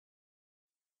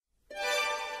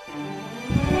Alright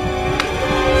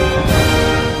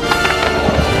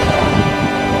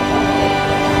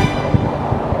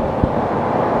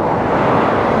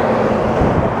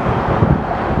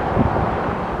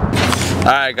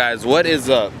guys, what is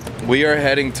up? We are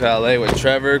heading to LA with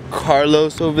Trevor,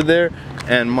 Carlos over there,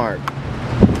 and Mark.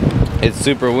 It's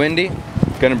super windy.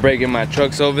 Gonna break in my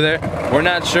trucks over there. We're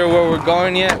not sure where we're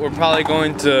going yet. We're probably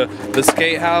going to the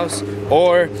skate house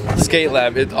or skate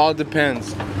lab. It all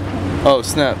depends. Oh,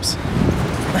 snaps.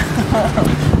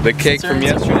 The cake from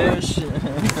yesterday.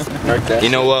 You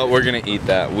know what? We're gonna eat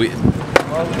that. We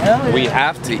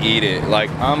have to eat it. Like,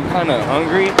 I'm kind of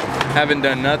hungry. Haven't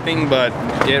done nothing but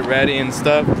get ready and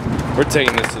stuff. We're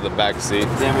taking this to the back seat.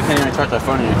 Damn, we can't even charge our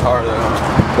phone in your car though.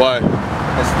 Why?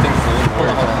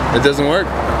 It doesn't work?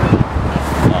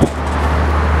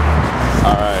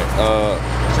 Alright,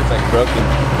 Shit's like broken.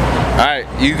 Alright,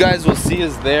 you guys will see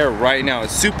us there right now.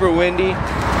 It's super windy,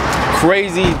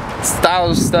 crazy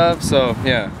style stuff, so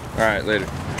yeah. Alright, later.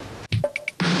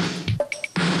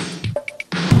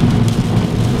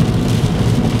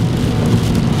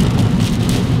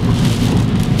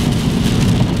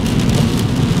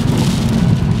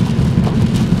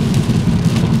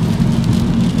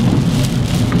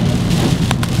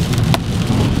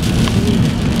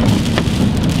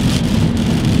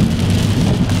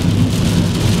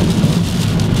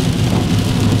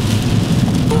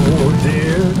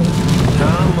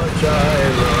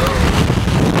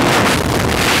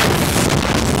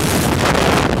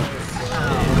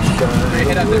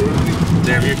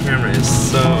 Damn, your camera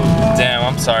is so... Damn,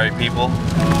 I'm sorry, people.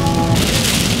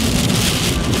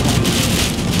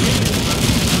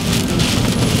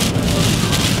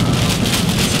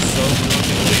 so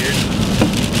fucking weird.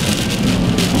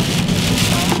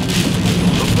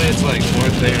 Hopefully it's like more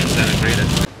clear in Santa Clarita.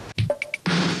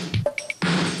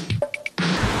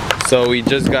 So we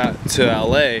just got to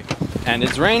LA and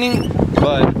it's raining,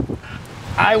 but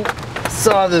I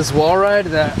saw this wall ride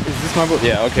that... Is this my boat?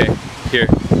 Yeah, okay. Here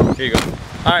you go.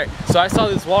 Alright, so I saw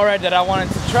this wall ride that I wanted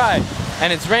to try,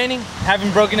 and it's raining,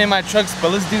 haven't broken in my trucks,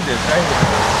 but let's do this right here.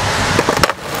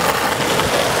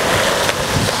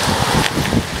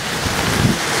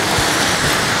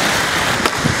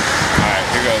 Alright,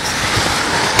 here goes.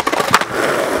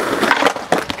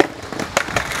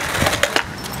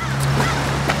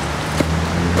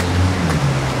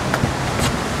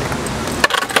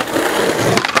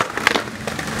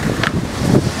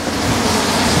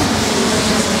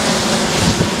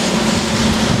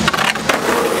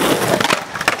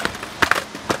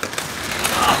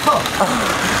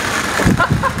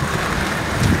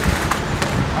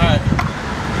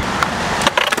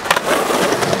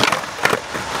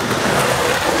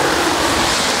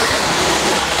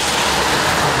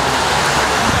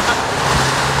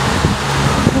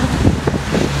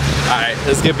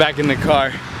 Let's get back in the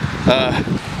car.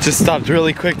 Just stopped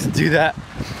really quick to do that.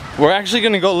 We're actually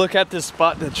gonna go look at this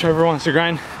spot that Trevor wants to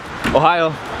grind,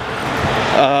 Ohio.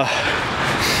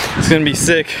 It's gonna be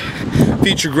sick.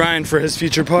 Future grind for his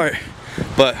future part.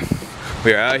 But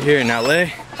we are out here in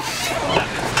LA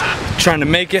trying to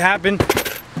make it happen.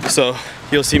 So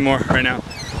you'll see more right now.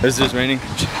 It's just raining.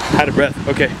 Out of breath.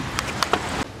 Okay.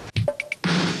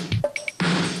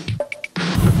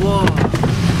 Whoa.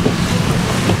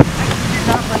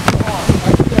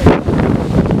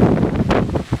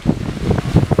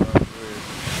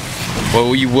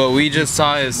 What we just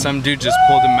saw is some dude just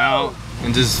pulled him out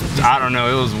and just, I don't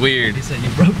know, it was weird. He said you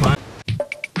broke mine.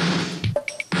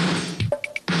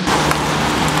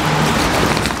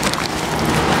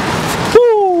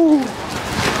 Woo!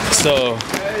 So.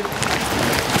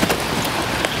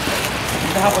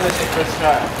 How about this first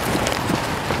try?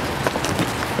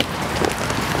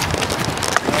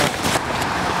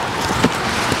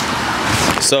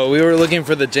 So we were looking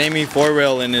for the Jamie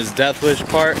 4-rail in his Death Wish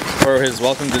part, or his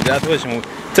Welcome to Death Wish, and it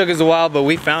took us a while, but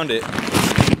we found it.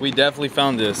 We definitely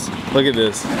found this. Look at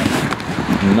this.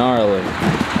 Gnarly.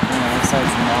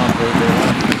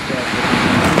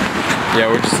 Yeah,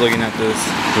 we're just looking at this.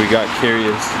 We got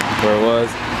curious where it was.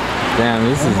 Damn,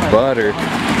 this is butter.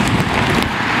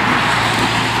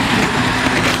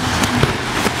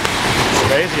 It's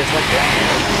crazy, it's like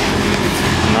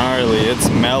that. Gnarly, it's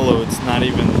mellow, it's not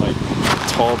even like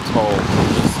tall.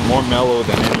 It's more mellow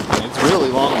than anything. It's really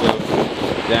long though.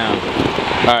 Damn.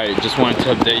 Alright, just wanted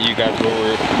to update you guys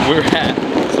where we're at.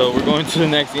 So we're going to the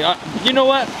next thing. You know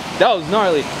what? That was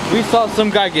gnarly. We saw some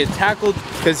guy get tackled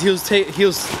because he was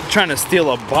trying to steal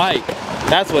a bike.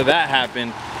 That's what that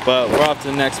happened. But we're off to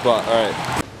the next spot. Alright.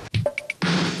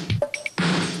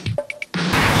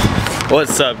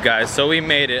 What's up guys? So we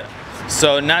made it.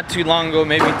 So not too long ago,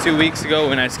 maybe 2 weeks ago,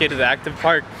 when I skated the active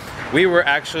park, we were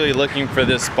actually looking for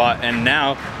this spot, and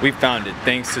now we found it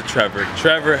thanks to Trevor.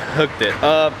 Trevor hooked it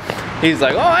up. He's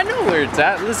like, oh, I know where it's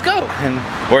at, let's go. And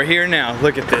we're here now,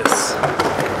 look at this.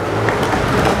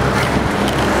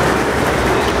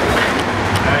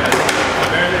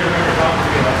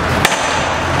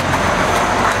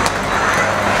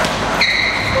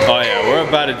 Oh yeah, we're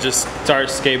about to just start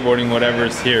skateboarding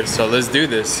whatever's here, so let's do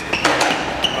this.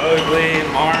 Ugly,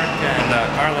 Mark, and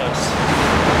Carlos.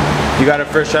 You got it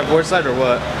first shot board slide or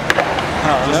what?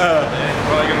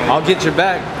 I'll get your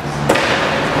back.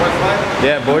 Board slide?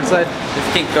 Yeah, board slide.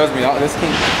 This kink throws me off. This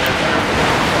kink.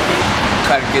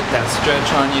 Try to get that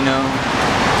stretch on, you know.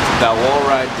 That wall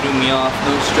ride threw me off.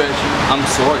 No stretching. I'm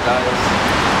sore, guys.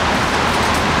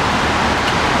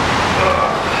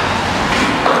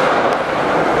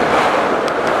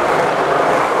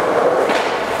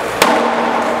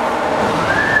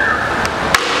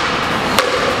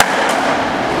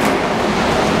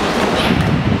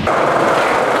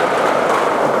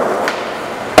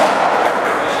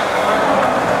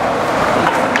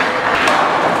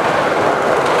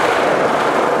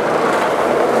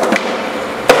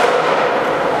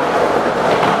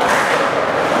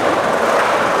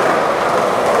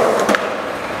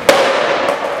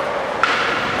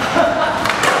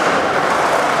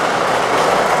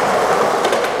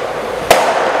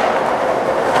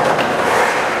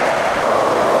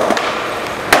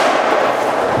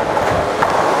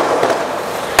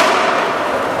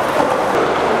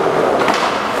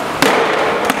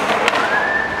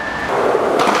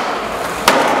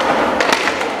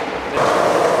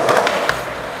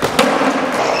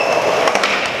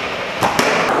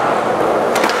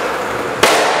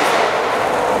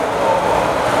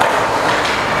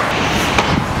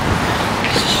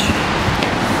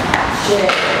 Yeah,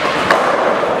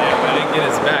 I didn't get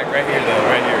his back right here though,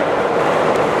 right here.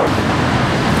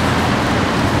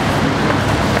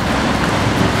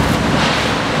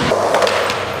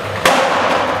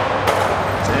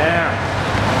 Damn.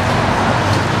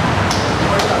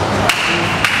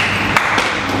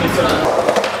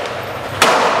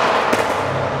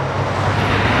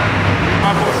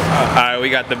 Alright, we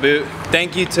got the boot.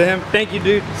 Thank you to him. Thank you,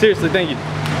 dude. Seriously, thank you.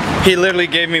 He literally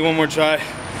gave me one more try.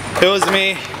 It was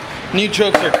me. New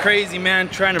trucks are crazy, man.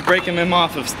 Trying to break him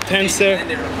off of 10 stair.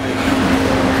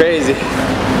 Crazy.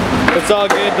 It's all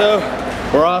good though.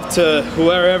 We're off to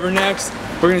wherever next.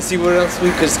 We're gonna see what else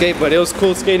we could skate, but it was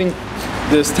cool skating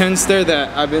this 10 stair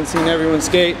that I've been seeing everyone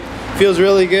skate. Feels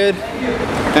really good.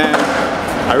 And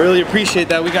I really appreciate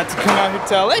that we got to come out here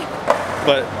to LA.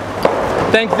 But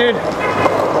thanks, dude.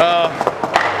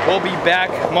 We'll be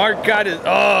back. Mark got his,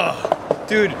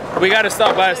 dude, we gotta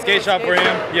stop by a skate shop for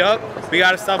him. Yup. We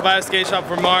gotta stop by a skate shop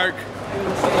for Mark.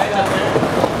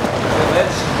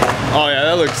 Oh yeah,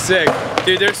 that looks sick.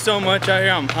 Dude, there's so much out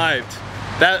here, I'm hyped.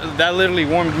 That literally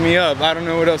warmed me up. I don't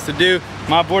know what else to do.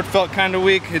 My board felt kinda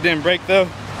weak, it didn't break though.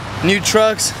 New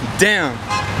trucks, damn.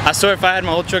 I swear if I had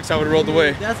my old trucks, I would've rolled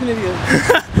away. That's gonna be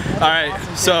All right,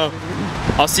 so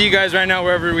I'll see you guys right now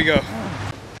wherever we go.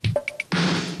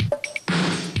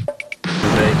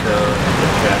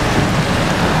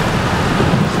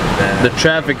 The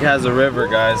traffic has a river,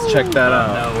 guys. Check that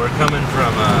out. No, we're coming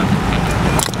from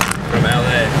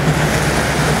LA.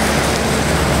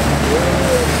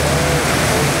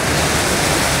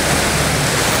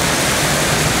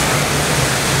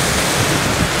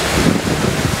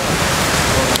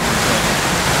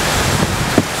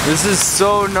 This is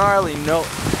so gnarly. No,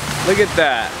 look at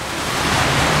that.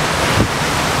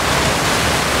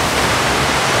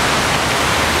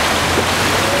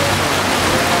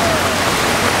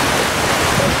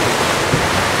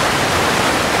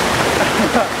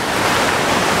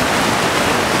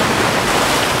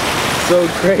 So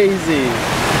crazy.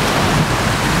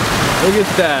 Look at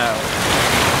that.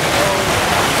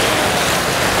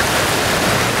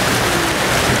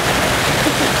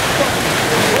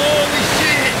 Holy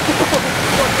shit!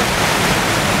 What the fuck?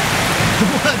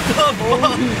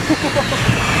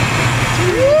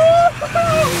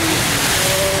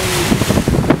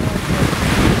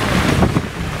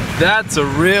 That's a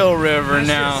real river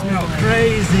now.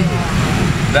 Crazy.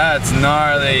 That's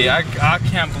gnarly. I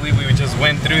can't believe we just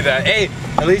went through that. Hey,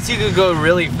 at least you could go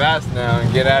really fast now and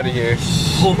get out of here.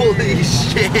 Holy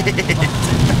shit!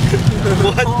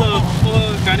 What the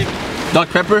fuck?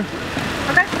 Dr. Pepper?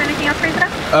 Okay, anything else for you today?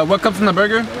 What comes in the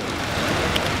burger?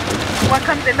 What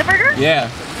comes in the burger? Yeah.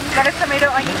 Lettuce, tomato,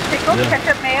 onion, pickles,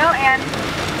 ketchup, mayo, and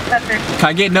mustard. Can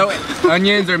I get no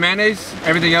onions or mayonnaise?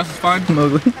 Everything else is fine?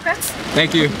 Okay.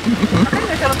 Thank you. Okay,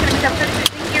 the total's gonna be $7.32.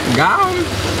 Thank you. Gone.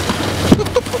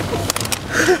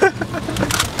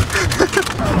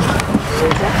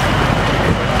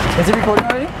 Is it recording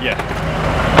already? Yeah.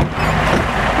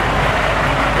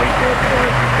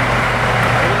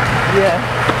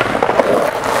 Yeah.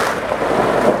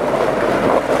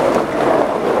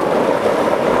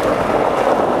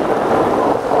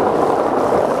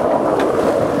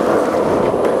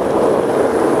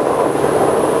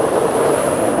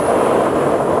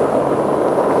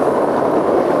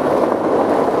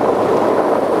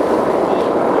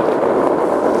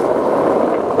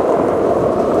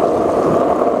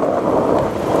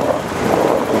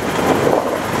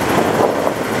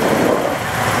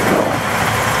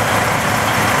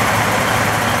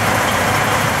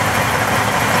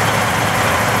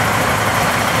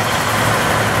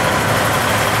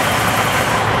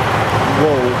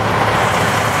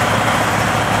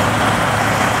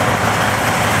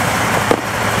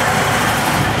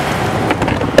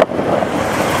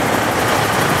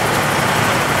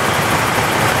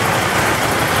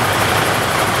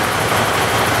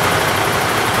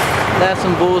 That's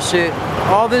some bullshit.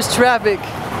 All this traffic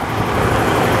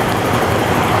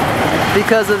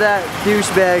because of that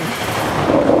douchebag.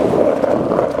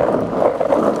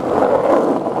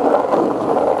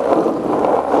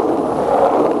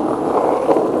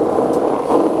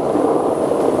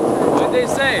 What'd they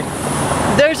say?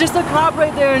 There's just a cop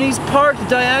right there and he's parked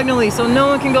diagonally so no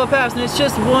one can go past and it's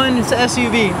just one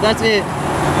SUV. That's it.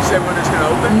 You said when it's gonna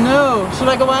open? No. Should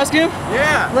I go ask him?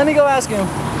 Yeah. Let me go ask him.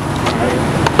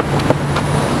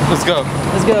 Let's go.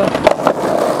 Let's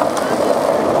go.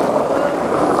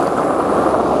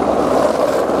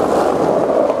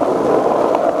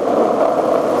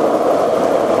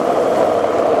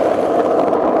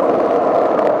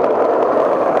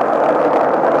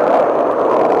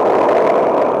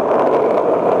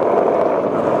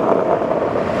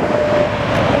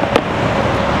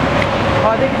 Oh,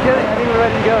 I think you're good. I think we're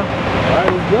ready to go. All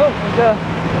right, let's go. Let's go.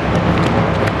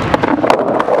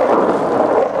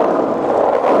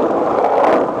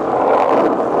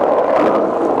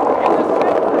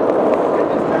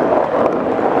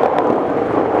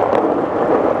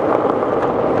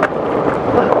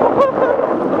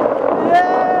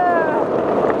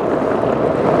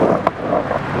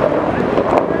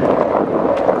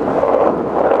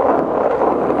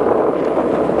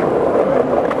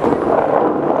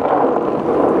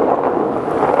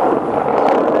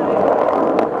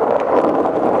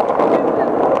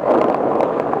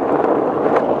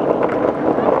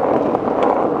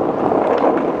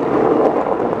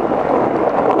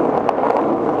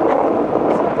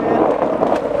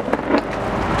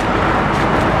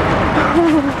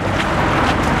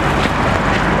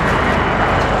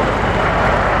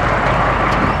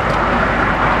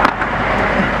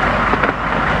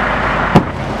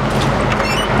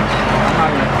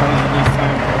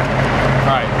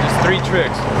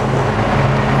 Tricks.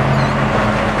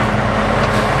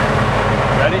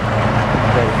 Ready?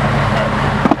 Ready.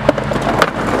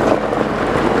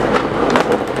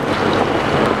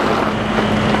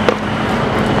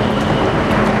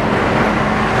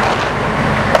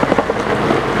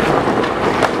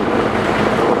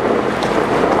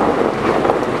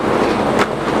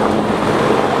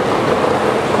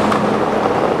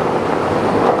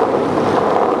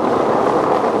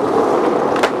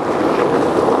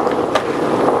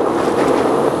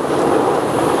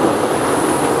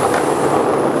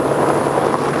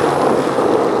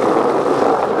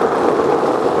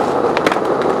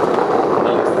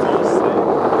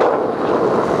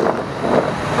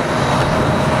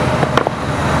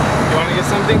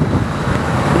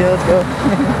 Yeah, let's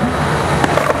go.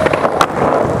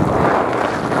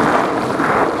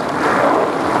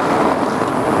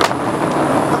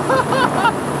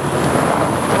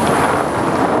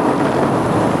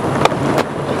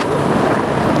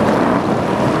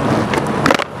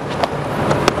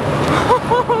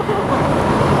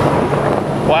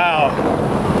 Wow.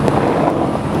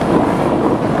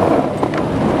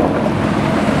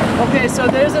 Okay, so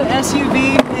there's an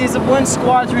SUV, he's a one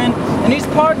squadron, and he's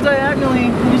parked diagonally,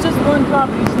 and he's just one cop,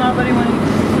 he's not letting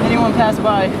anyone pass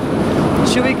by.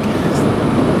 Should we?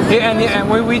 Yeah, and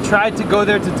when we tried to go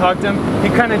there to talk to him, he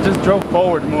kind of just drove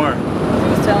forward more. He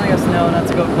was telling us no, not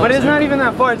to go closer. But it's not even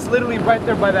that far, it's literally right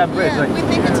there by that bridge. Yeah, Like, we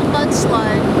think it's a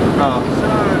mudslide. oh.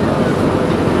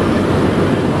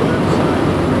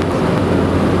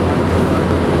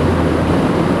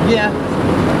 Yeah.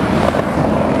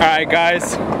 Alright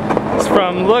guys,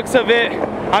 from looks of it,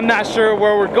 I'm not sure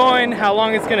where we're going, how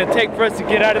long it's gonna take for us to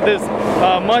get out of this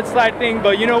mudslide thing,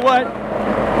 but you know what?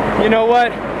 You know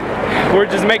what? We're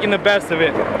just making the best of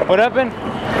it. What happened?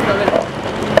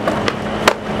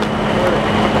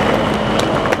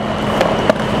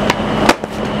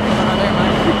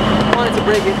 I wanted to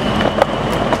break it.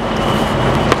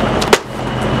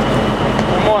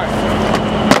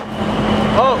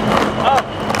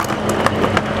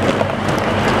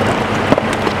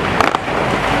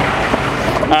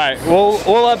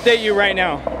 We'll update you right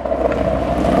now.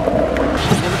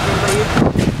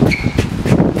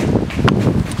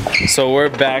 So we're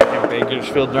back in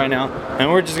Bakersfield right now, and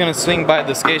we're just gonna swing by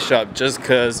the skate shop just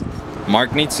cause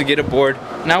Mark needs to get a board,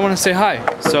 and I wanna say hi.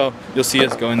 So you'll see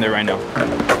us go in there right now.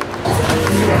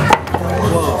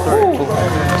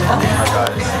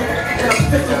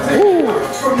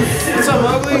 What's up,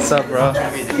 Mowgli? What's up, bro?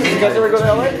 You guys ever go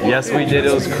to LA? Yes, we did.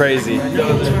 It was crazy.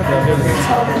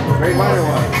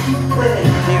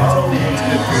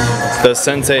 The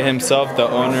sensei himself, the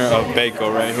owner of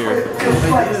Baco right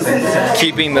here.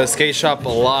 Keeping the skate shop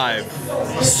alive.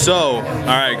 So,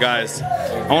 alright guys,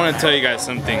 I want to tell you guys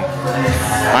something.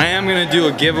 I am going to do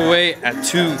a giveaway at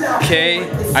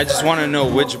 2K. I just want to know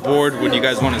which board would you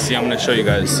guys want to see. I'm going to show you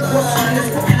guys.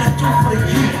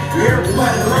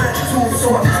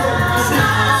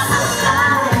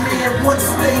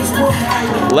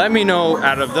 Let me know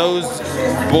out of those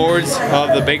boards,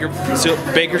 of the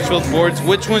Bakersfield boards,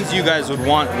 which ones you guys would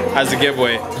want as a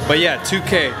giveaway. But yeah,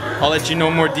 2K. I'll let you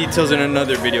know more details in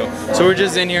another video. So we're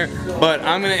just in here, but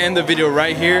I'm gonna end the video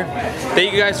right here.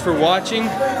 Thank you guys for watching.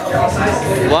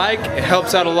 Like, it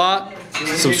helps out a lot.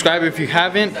 Subscribe if you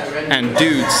haven't. And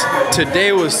dudes,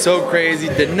 today was so crazy.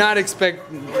 Did not expect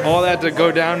all that to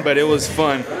go down, but it was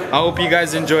fun. I hope you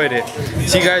guys enjoyed it.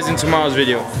 See you guys in tomorrow's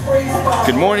video.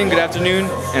 Good morning, good afternoon,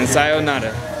 and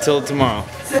sayonara. Till tomorrow.